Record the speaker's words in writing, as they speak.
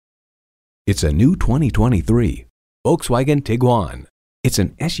It's a new 2023 Volkswagen Tiguan. It's an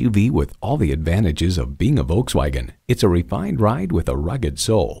SUV with all the advantages of being a Volkswagen. It's a refined ride with a rugged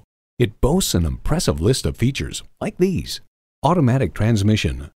soul. It boasts an impressive list of features like these: automatic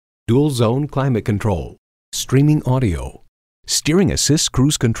transmission, dual zone climate control, streaming audio, steering assist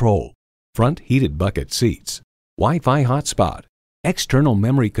cruise control, front heated bucket seats, Wi-Fi hotspot, external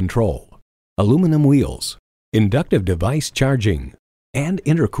memory control, aluminum wheels, inductive device charging, and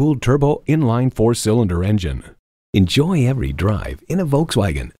intercooled turbo inline 4-cylinder engine. Enjoy every drive in a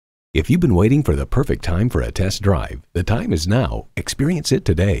Volkswagen. If you've been waiting for the perfect time for a test drive, the time is now. Experience it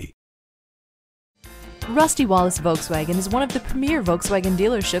today. Rusty Wallis Volkswagen is one of the premier Volkswagen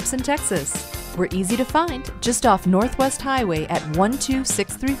dealerships in Texas. We're easy to find just off Northwest Highway at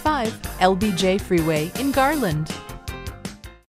 12635 LBJ Freeway in Garland.